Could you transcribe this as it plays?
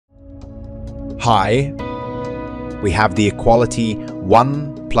Hi, we have the equality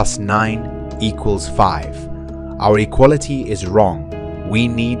 1 plus 9 equals 5. Our equality is wrong. We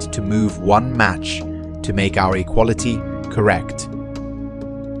need to move one match to make our equality correct.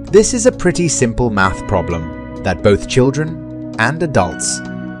 This is a pretty simple math problem that both children and adults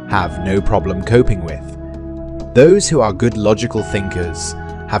have no problem coping with. Those who are good logical thinkers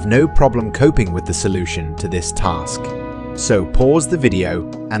have no problem coping with the solution to this task. So pause the video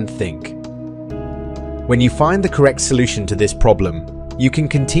and think. When you find the correct solution to this problem, you can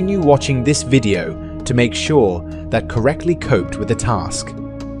continue watching this video to make sure that correctly coped with the task.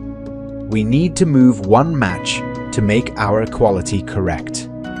 We need to move one match to make our equality correct.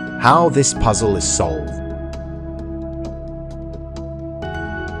 How this puzzle is solved.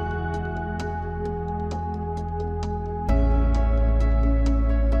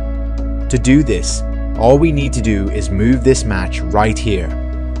 To do this, all we need to do is move this match right here.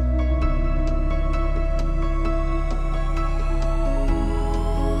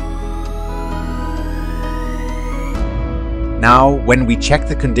 Now, when we check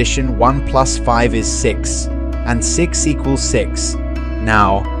the condition 1 plus 5 is 6, and 6 equals 6,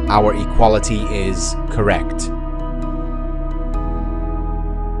 now our equality is correct.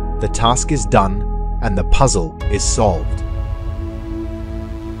 The task is done and the puzzle is solved.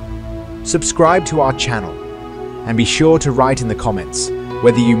 Subscribe to our channel and be sure to write in the comments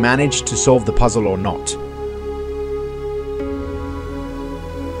whether you managed to solve the puzzle or not.